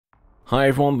Hi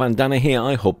everyone, Bandanner here.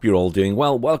 I hope you're all doing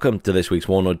well. Welcome to this week's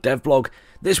WARNO dev blog.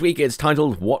 This week it's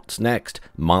titled What's Next?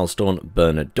 Milestone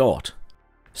Bernadotte.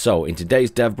 So in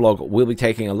today's dev blog we'll be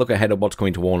taking a look ahead at what's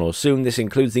coming to WARNO soon. This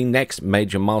includes the next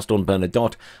major milestone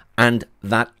Bernadotte and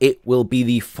that it will be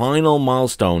the final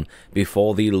milestone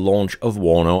before the launch of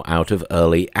WARNO out of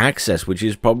early access, which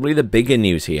is probably the bigger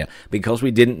news here because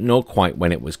we didn't know quite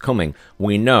when it was coming.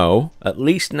 We know, at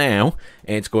least now,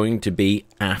 it's going to be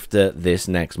after this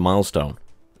next milestone.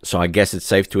 So I guess it's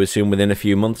safe to assume within a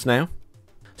few months now.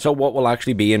 So what will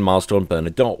actually be in Milestone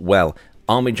Bernadotte? Well,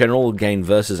 Army General will gain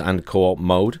versus and co-op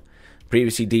mode.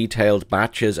 Previously detailed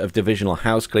batches of divisional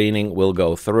house cleaning will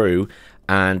go through,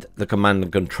 and the command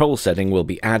and control setting will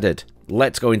be added.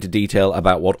 Let's go into detail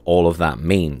about what all of that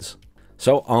means.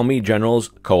 So Army General's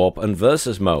co-op and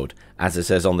versus mode. As it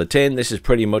says on the tin, this is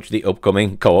pretty much the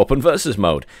upcoming co-op and versus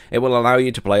mode. It will allow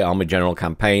you to play Army General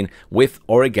campaign with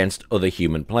or against other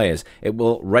human players. It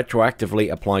will retroactively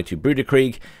apply to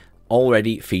Bruderkrieg,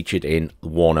 already featured in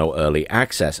WARNO Early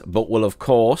Access, but will of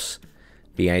course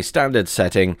be a standard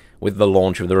setting with the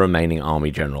launch of the remaining Army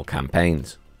General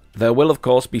campaigns. There will of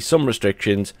course be some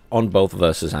restrictions on both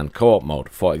versus and co-op mode,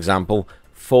 for example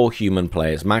 4 human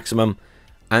players maximum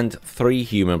and 3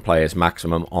 human players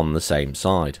maximum on the same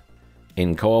side.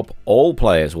 In co-op, all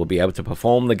players will be able to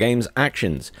perform the game's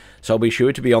actions, so be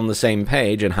sure to be on the same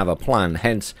page and have a plan,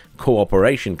 hence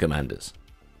cooperation commanders.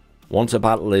 Once a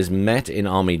battle is met in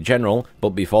Army General, but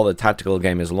before the tactical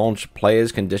game is launched,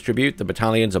 players can distribute the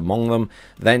battalions among them.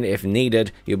 Then, if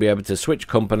needed, you'll be able to switch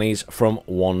companies from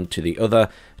one to the other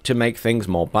to make things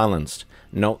more balanced.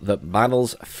 Note that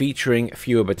battles featuring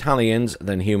fewer battalions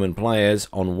than human players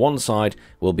on one side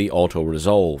will be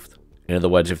auto-resolved. In other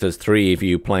words, if there's 3 of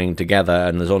you playing together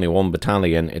and there's only 1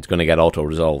 battalion, it's going to get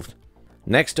auto-resolved.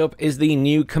 Next up is the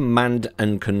new command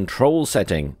and control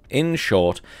setting. In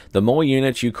short, the more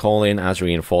units you call in as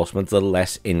reinforcements, the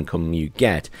less income you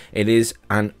get. It is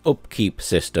an upkeep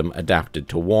system adapted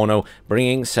to WARNO,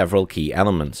 bringing several key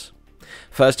elements.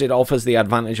 First, it offers the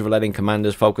advantage of letting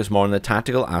commanders focus more on the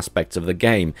tactical aspects of the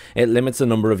game. It limits the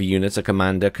number of units a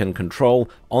commander can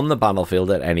control on the battlefield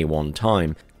at any one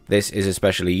time. This is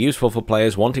especially useful for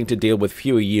players wanting to deal with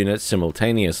fewer units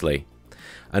simultaneously.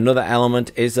 Another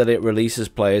element is that it releases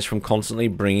players from constantly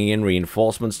bringing in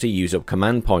reinforcements to use up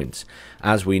command points.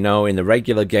 As we know, in the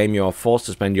regular game you are forced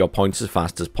to spend your points as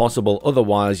fast as possible,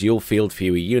 otherwise you'll field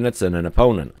fewer units than an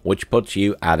opponent, which puts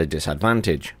you at a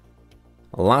disadvantage.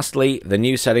 Lastly, the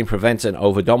new setting prevents an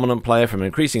over-dominant player from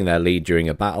increasing their lead during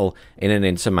a battle in an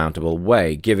insurmountable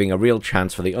way, giving a real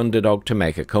chance for the underdog to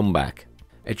make a comeback.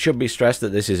 It should be stressed that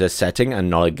this is a setting and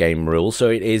not a game rule, so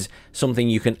it is something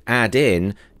you can add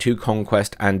in to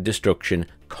Conquest and Destruction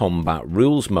combat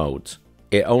rules modes.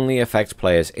 It only affects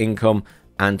players' income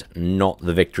and not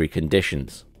the victory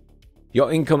conditions.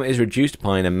 Your income is reduced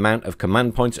by an amount of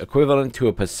command points equivalent to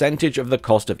a percentage of the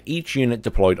cost of each unit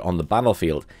deployed on the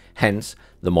battlefield. Hence,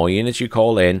 the more units you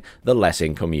call in, the less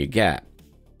income you get.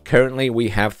 Currently, we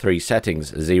have 3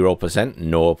 settings: 0%,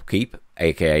 no upkeep,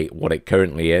 aka what it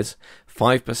currently is,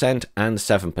 5% and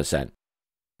 7%.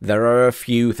 There are a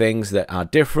few things that are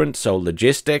different, so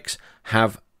logistics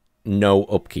have no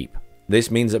upkeep. This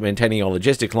means that maintaining your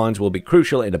logistic lines will be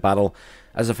crucial in a battle.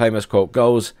 As a famous quote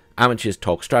goes, amateurs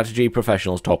talk strategy,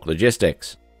 professionals talk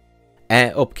logistics.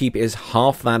 Air upkeep is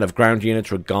half that of ground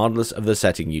units regardless of the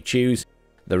setting you choose.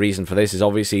 The reason for this is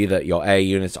obviously that your air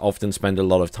units often spend a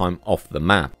lot of time off the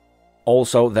map.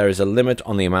 Also, there is a limit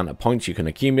on the amount of points you can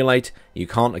accumulate. You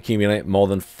can't accumulate more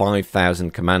than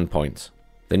 5,000 command points.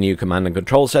 The new command and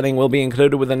control setting will be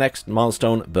included with the next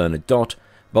milestone Bernadotte,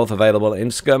 both available in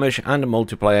skirmish and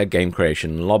multiplayer game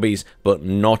creation lobbies, but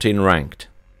not in ranked.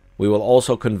 We will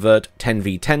also convert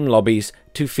 10v10 lobbies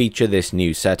to feature this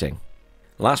new setting.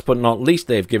 Last but not least,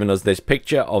 they've given us this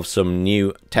picture of some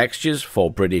new textures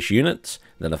for British units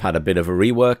that have had a bit of a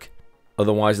rework.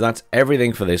 Otherwise, that's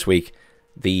everything for this week.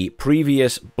 The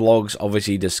previous blogs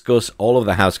obviously discuss all of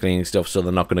the house cleaning stuff, so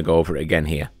they're not going to go over it again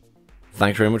here.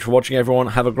 Thanks very much for watching everyone,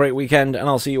 have a great weekend, and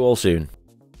I'll see you all soon.